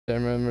I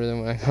remember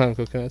them when I got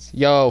coconuts.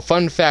 Yo,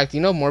 fun fact,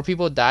 you know more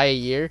people die a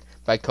year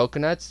by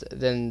coconuts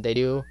than they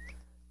do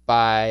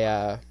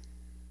by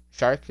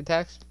shark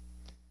attacks?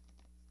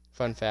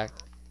 Fun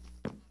fact.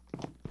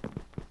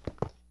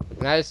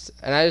 And I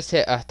just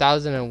hit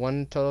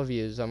 1,001 total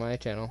views on my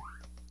channel.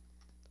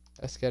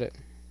 Let's get it.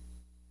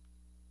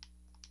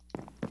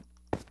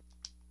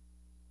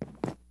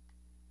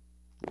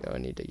 Yo, I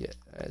need to get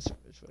it's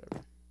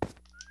whatever.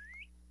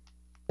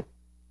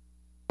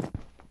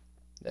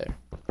 There.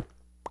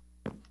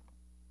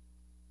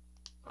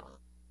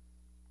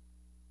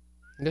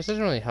 This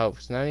doesn't really help,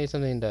 because now I need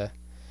something to...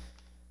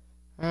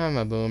 I'm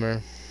a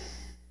boomer.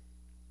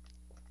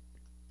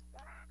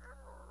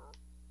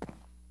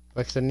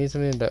 Like, so I need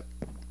something to...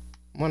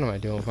 What am I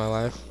doing with my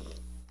life?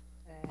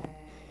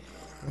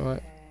 You know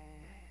what?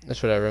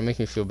 That's whatever, it makes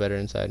me feel better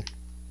inside.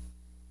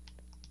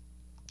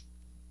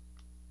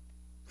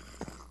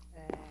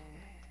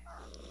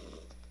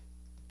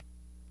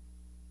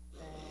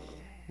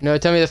 No,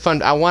 tell me the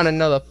fun... I want to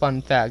know the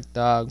fun fact,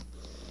 dog.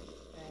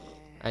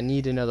 I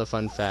need to know the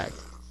fun fact.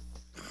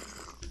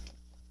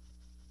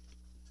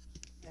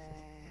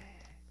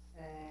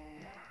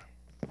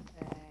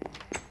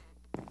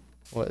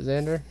 What,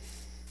 Xander?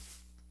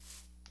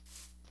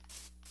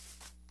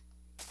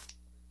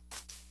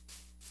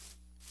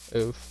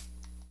 Oof.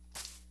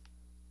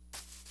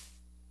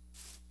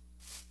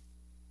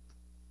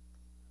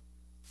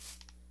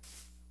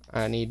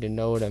 I need to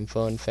know them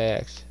fun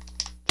facts.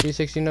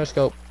 360 no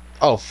scope.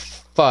 Oh,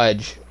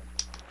 fudge.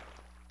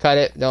 Cut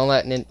it. Don't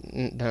let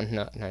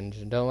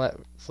don't let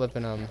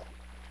flipping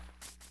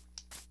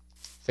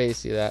face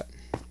see that.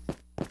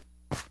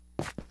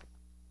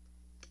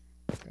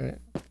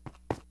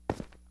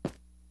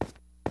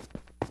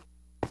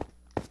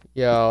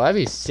 Yo, that'd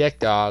be sick,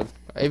 dog.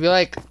 It'd be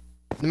like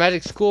the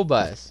Magic School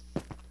Bus.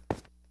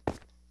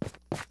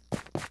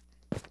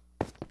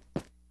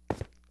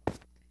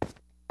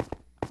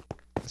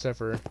 Except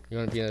for you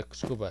want to be in a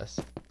school bus.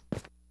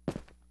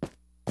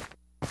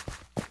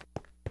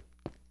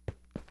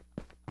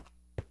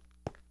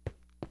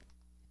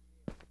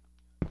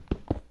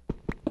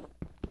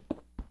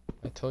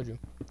 I told you.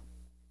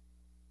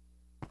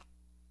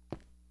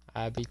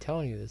 I'd be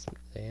telling you this,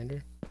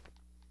 Xander.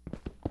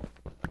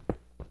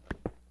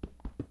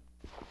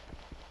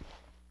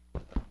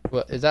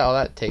 Well, is that all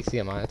that takes to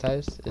get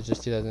monetized? It's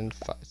just 2,000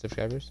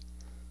 subscribers?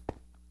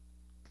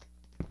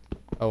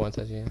 Oh,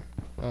 1,000, yeah.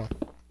 Oh.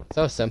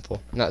 So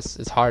simple. Not,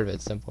 it's hard, but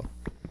it's simple.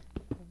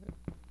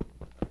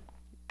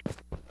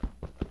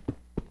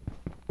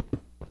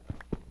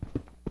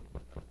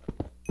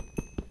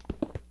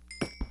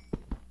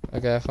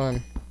 Okay, have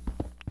fun.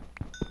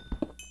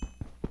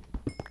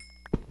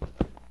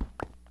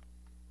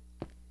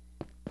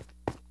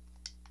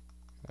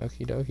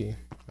 Okie dokie.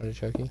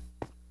 Artichoke.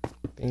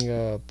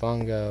 Bingo,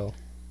 bongo.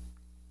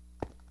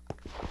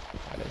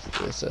 Let's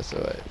do this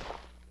SOA.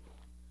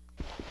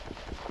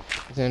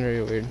 Xander,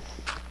 you're weird.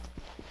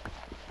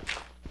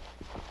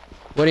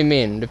 What do you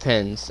mean?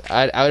 Depends.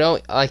 I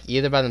don't like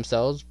either by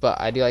themselves, but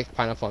I do like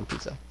pineapple on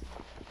pizza.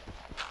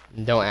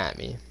 Don't at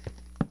me.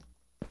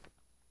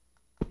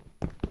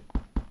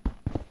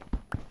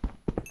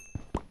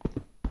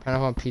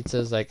 Pineapple on pizza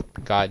is like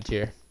god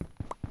tier.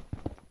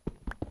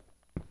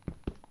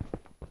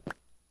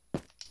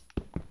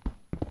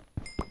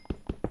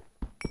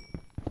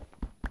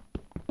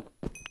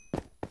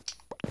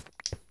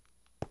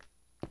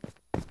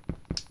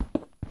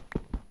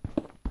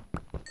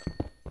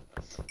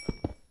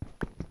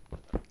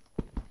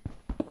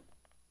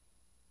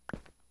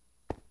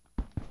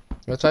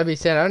 That's why I be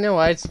saying, I don't know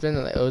why it's been,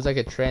 it was like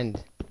a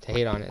trend to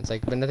hate on it. It's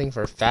like been nothing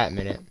for a fat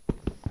minute.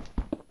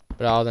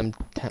 But all them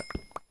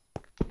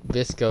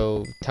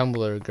Visco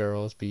Tumblr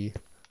girls be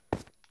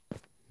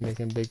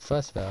making a big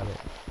fuss about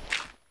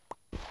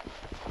it.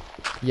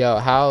 Yo,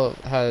 how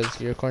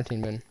has your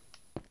quarantine been?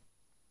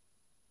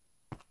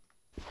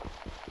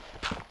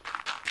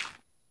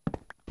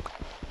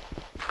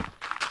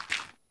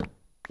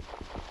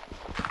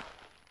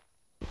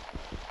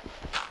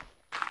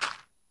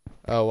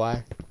 Oh,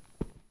 why?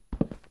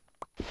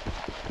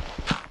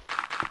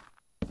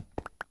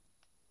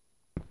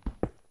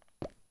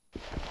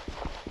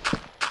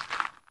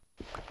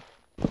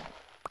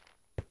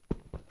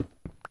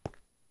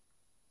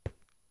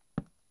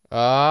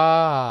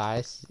 Ah,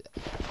 I see.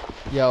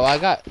 Yo, I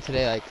got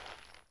today like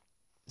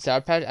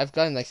Sour Patch. I've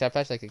gotten like Sour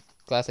Patch like a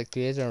glass like 2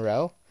 days in a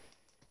row,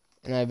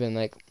 and I've been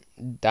like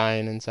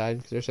dying inside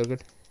because they're so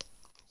good.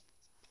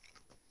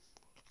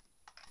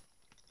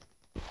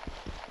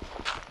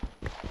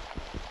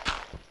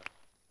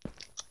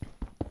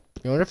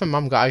 I wonder if my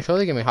mom got. I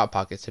totally gave me Hot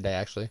Pockets today,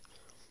 actually.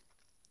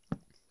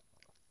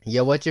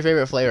 Yo, what's your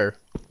favorite flavor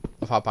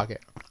of Hot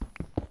Pocket?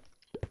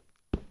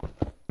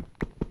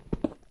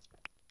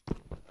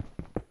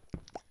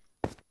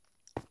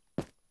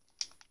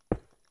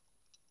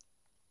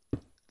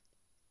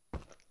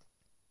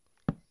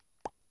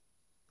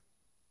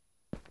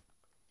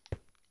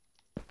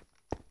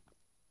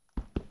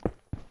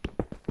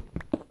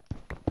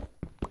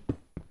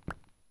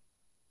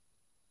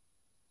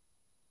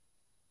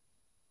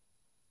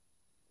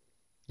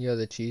 Yo,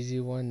 the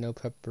cheesy one, no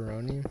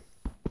pepperoni.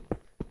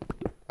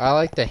 I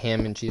like the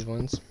ham and cheese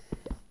ones.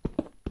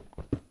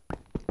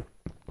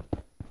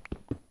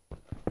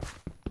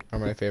 Are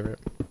my favorite.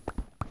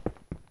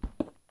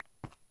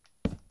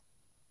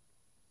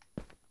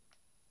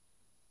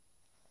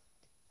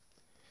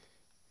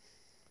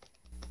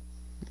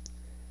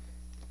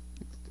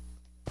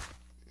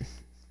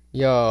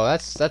 Yo,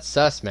 that's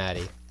sus,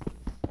 Maddie.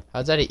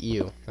 How's that at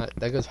you?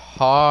 That goes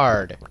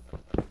hard.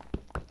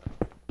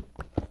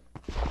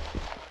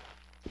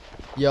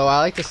 Yo, I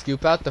like to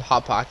scoop out the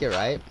Hot Pocket,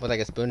 right? With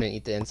like a spoon and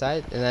eat the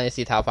inside. And then I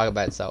see the Hot Pocket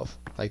by itself.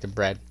 Like the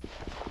bread.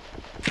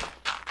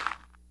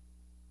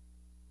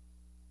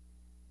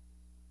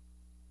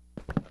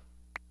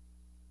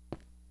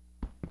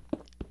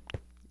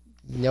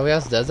 Nobody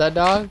else does that,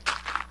 dog?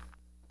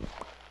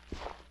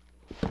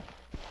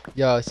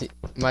 Yo, see,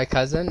 my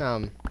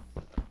cousin,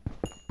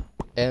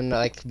 in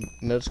like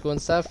middle school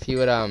and stuff, he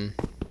would,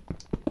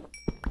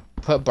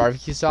 put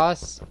barbecue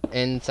sauce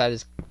inside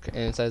his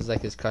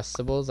like his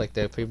crustables, like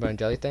the peanut butter and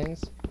jelly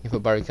things. He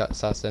put barbecue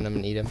sauce in them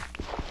and eat them.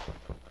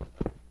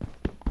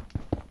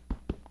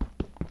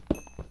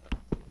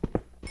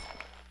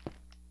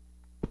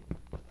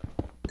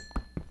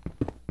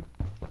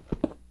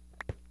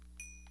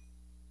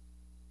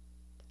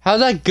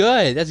 How's that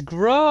good? That's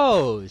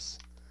gross.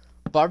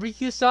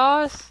 Barbecue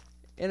sauce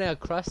in a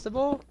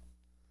crustable?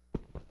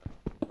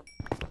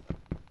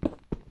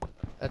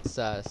 That's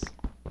sus.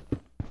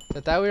 I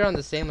thought we were on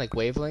the same like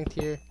wavelength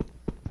here,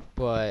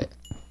 but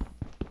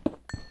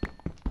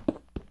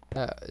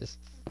that just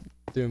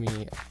threw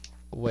me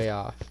way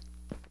off.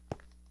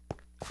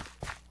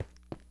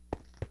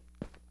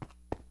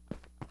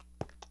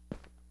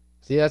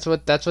 See, that's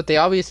what they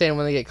all be saying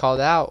when they get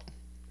called out.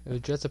 It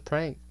was just a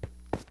prank,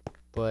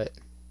 but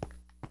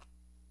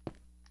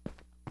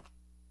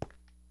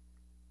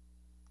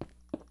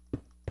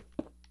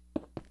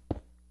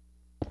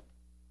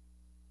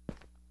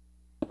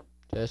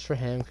just for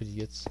him, because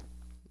he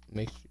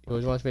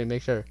always wants me to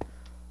make sure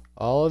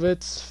all of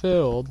it's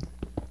filled.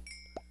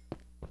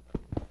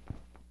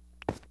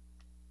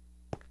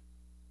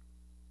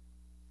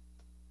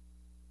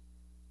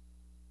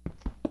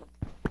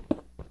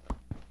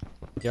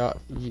 Yeah,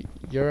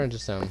 you're into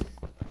some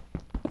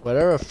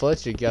whatever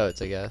floats your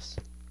goats, I guess.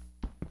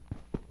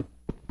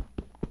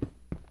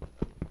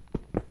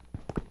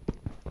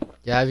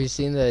 Yeah, have you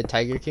seen the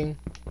Tiger King?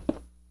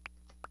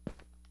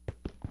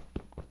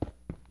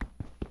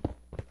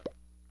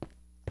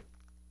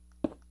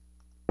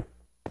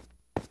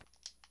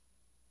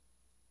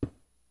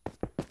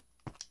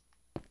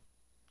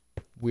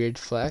 Weird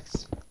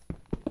flex.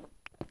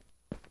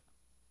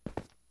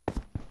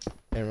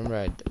 I remember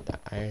I did that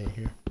iron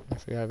here. I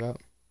forgot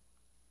about.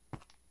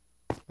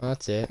 Well,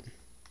 that's it.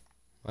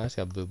 Well, I just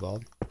got blue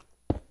balled.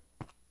 I'm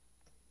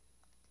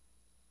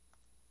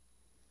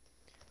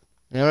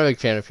not a big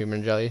fan of peanut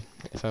and jelly,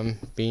 if I'm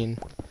being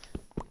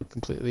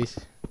completely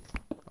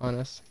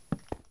honest.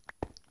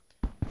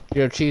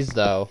 Your cheese,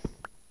 though,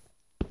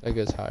 that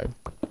goes hard.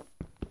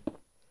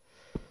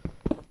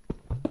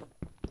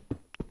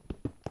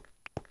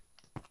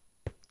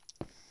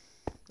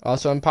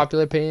 Also,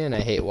 unpopular opinion, I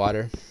hate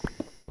water.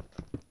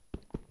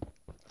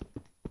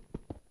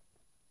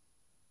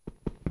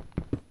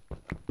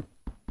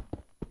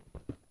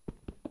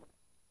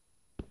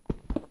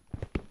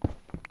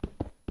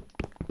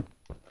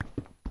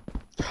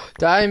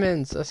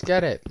 Diamonds! Let's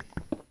get it!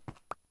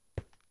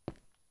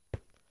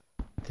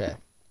 Okay.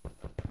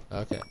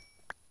 Okay.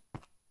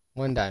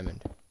 1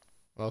 diamond.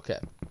 Okay.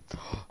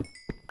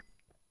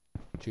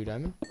 2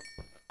 diamond.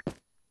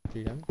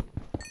 3 diamond.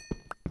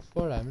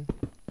 4 diamond.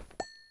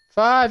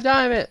 5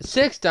 diamonds!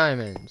 6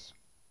 diamonds!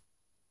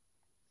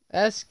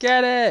 Let's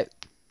get it!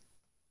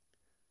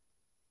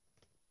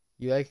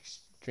 You like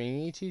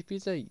stringy cheese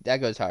pizza? That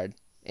goes hard.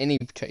 Any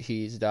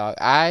cheese, dog.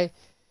 I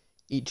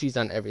eat cheese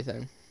on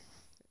everything.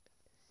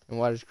 And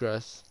water's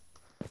gross.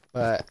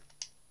 But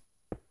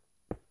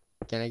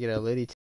can I get a litty